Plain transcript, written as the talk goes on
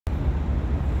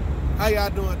How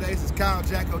y'all doing today? This is Kyle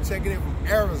Jacko checking in from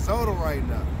Arizona right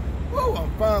now. Woo,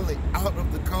 I'm finally out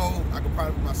of the cold. I can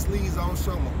probably put my sleeves on,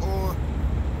 show my arm.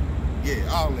 Yeah,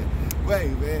 all that.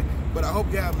 Wait, man. But I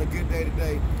hope you're having a good day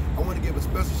today. I want to give a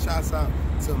special shout out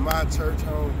to my church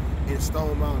home in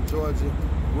Stone Mountain, Georgia.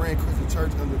 Grand Christian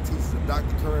Church under the teachings of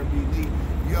Dr. Curran B. Lee.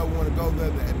 If you ever want to go there,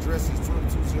 the address is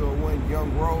 2201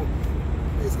 Young Road.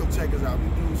 Please go check us out. We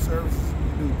do services.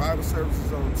 We do Bible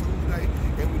services on Tuesday,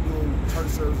 and we do church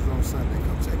services on Sunday.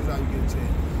 Come check us out. You get a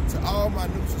chance. To all my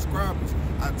new subscribers,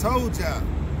 I told y'all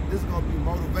this is gonna be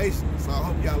motivational. So I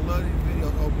hope y'all love these videos.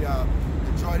 I hope y'all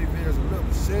enjoy these videos.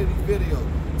 Remember, share these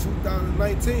videos.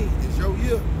 2019 is your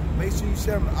year. Make sure you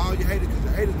share them to all your haters, because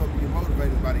your haters gonna be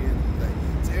motivated by the end of the day.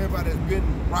 To everybody that's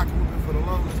been rocking with me for the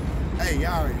longest, hey,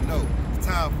 y'all already know it's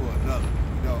time for another.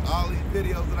 You know, all these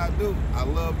videos that I do, I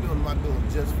love doing them. I do them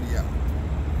just for y'all.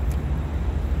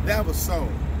 That was a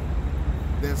song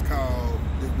that's called,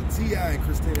 it's with T.I. and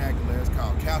Christina Aguilera. It's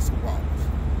called Castle Walls.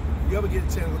 If you ever get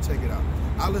a chance, go check it out.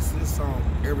 I listen to this song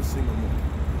every single morning.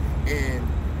 And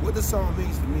what the song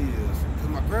means to me is, because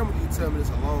my grandma used to tell me this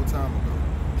a long time ago,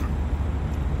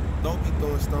 don't be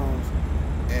throwing stones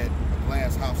at a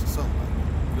glass house or something like that.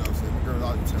 You know what I'm saying? My girl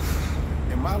always tells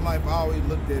me. In my life, I always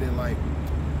looked at it like,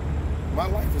 my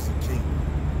life is a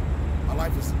kingdom. My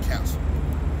life is a castle.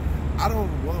 I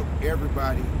don't want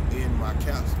everybody in my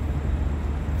castle.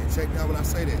 And check out when I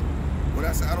say that. When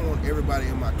I say I don't want everybody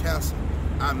in my castle,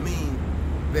 I mean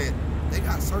that they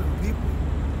got certain people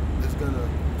that's gonna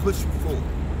push you forward.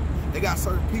 They got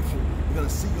certain people that are gonna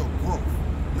see your growth.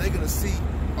 And they're gonna see,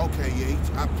 okay,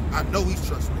 yeah, I know he's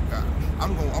trusting in God.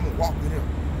 I'm gonna walk with him.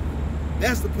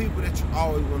 That's the people that you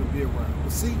always want to be around.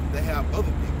 But see, they have other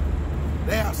people.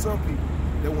 They have some people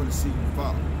that want to see you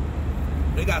fall.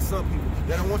 They got some people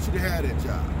that don't want you to have that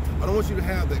job. I don't want you to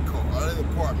have that car or that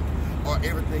apartment or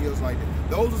everything else like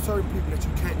that. Those are certain people that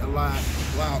you can't allow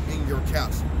in your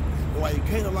castle. And why you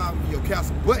can't allow them in your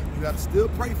castle, but you got to still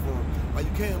pray for them, why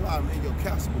you can't allow them in your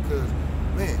castle, because,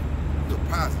 man, you're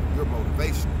positive, you're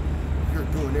motivational, you're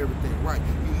doing everything right.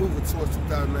 You're moving towards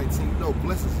 2019. You know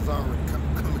blessings is already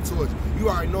coming towards you. You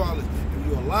already know all this. If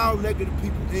you allow negative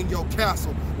people in your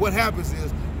castle, what happens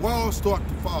is walls start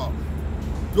to fall,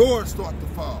 doors start to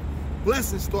fall,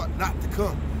 blessings start not to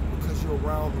come, because you're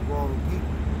around the wrong people.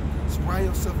 Surround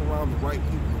yourself around the right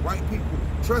people. The right people,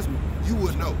 trust me, you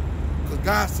will know, because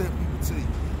God sent people to you.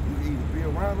 You can either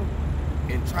be around them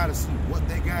and try to see what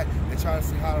they got and try to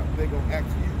see how they're going to act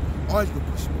to you, or you can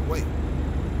push them away.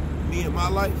 Me in my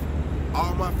life,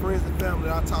 all my friends and family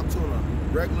that I talk to on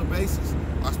a regular basis,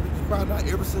 I speak to probably not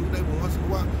every single day, but once in a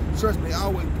while, trust me, they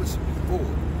always pushing me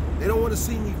forward. They don't want to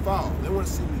see me fall. They want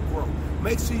to see me grow.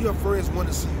 Make sure your friends want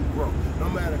to see you grow. No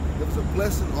matter if it's a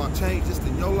blessing or a change just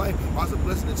in your life, or it's a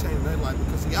blessing to change in their life.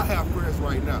 Because see, I have friends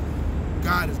right now.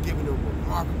 God is giving them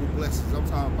remarkable blessings. I'm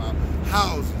talking about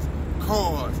houses,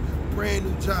 cars, brand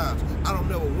new jobs. I don't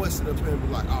never once sit up here and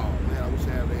be like, oh man, I wish I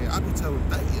had that. I be telling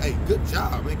them, hey, good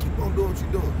job, man. Keep on doing what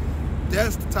you're doing.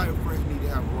 That's the type of friends you need to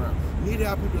have around. You need to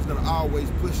have people that's gonna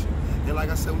always push you. And like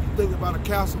I said, when you think about a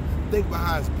castle, think about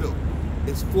how it's built.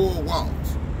 It's 4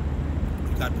 walls.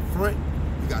 You got the front,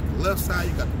 you got the left side,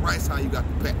 you got the right side, you got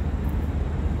the back.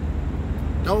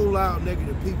 Don't allow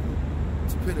negative people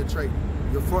to penetrate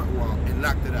your front wall and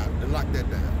knock that out, and lock that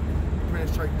down.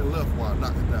 Penetrate the left wall,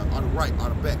 knock it down, or the right, or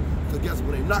the back. Because guess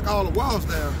what? When they knock all the walls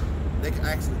down, they can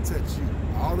actually touch you.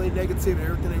 All their negativity,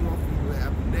 everything they want for you to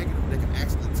have negative, they can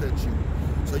actually touch you.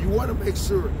 So you want to make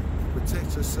sure you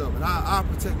protect yourself. And I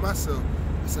protect myself.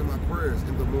 I say my prayers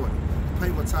in the morning. I pay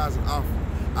my tithes and offering.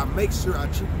 I make sure I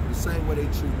treat people the same way they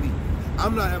treat me.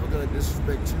 I'm not ever going to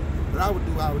disrespect you. What I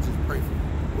would just pray for you.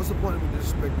 What's the point of me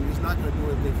disrespecting you? It's not going to do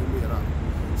anything for me at all.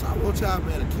 So I want y'all,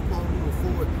 man, to keep on moving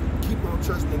forward. Keep on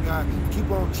trusting in God.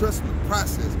 Keep on trusting the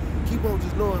process. Keep on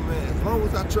just knowing, man, as long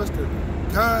as I trust in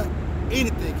God,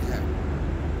 anything can happen.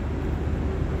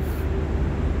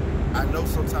 I know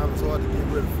sometimes it's hard to get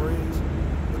rid of friends,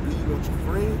 but do you want your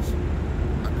friends,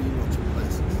 or do you want your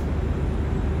blessings?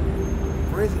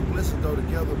 Friends and blessings go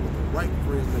together, but the right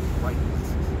friends make the right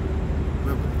blessings.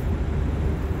 Remember that.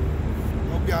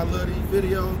 Hope y'all love these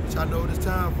videos, which I know this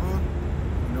time for.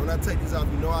 You know, when I take these off,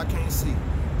 you know I can't see.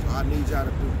 So I need y'all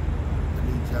to do it. I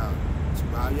need y'all to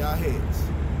bow y'all heads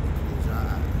and close your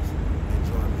eyes and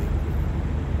join me in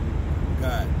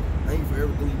prayer. God, thank you for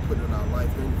everything you put in our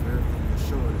life. Thank you for everything you're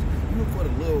showing us. Even for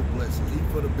the little blessings, even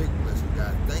for the big blessings,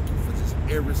 God. Thank you for just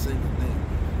every single thing.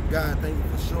 God, thank you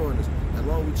for showing us as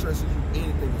long as we trust in you,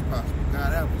 anything is possible.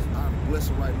 God, that was our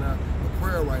blessing right now, a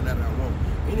prayer right now that I want.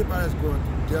 Anybody that's going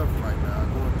through death right now,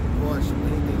 going through hardship,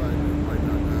 anything like that right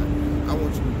now, God, I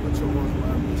want you to put your arms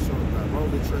around me and show them, God, as long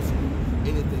as they trust in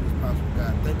you, anything is possible,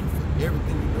 God. Thank you for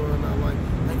everything you're doing in our life.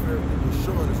 Thank you for everything you're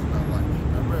showing us in our life.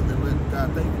 And remember, God,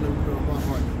 thank you for letting me put on my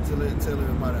heart to tell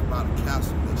everybody about a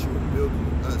castle that you are building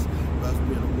with us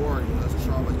being a warrior, us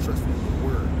always trusting in your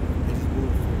word, and just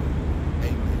moving forward.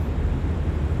 Amen.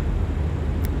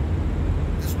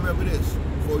 Just remember this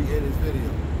before you end this video.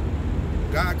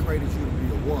 God created you to be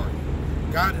a warrior.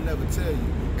 God didn't ever tell you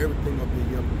everything gonna be a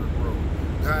yellow brick road.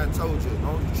 God told you, as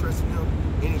long as you trust in him,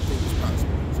 anything is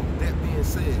possible. So with that being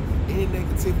said, any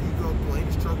negativity you go through,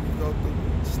 any struggle you go through,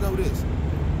 just know this,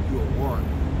 you're a warrior.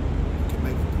 You can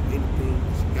make it through anything,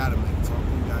 but you gotta make it. So all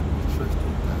you gotta do is trust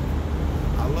in God.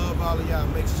 I love all of y'all.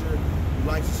 Make sure you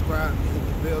like, subscribe, and hit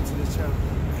the bell to this channel.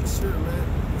 Make sure, man,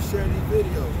 you share these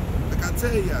videos. Like I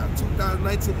tell y'all,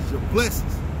 2019 is your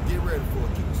blessings. Get ready for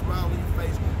it. Keep a smile on your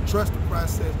face. Trust the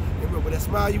process. And remember, that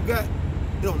smile you got,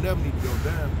 it don't never need to go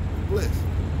down. You're blessed.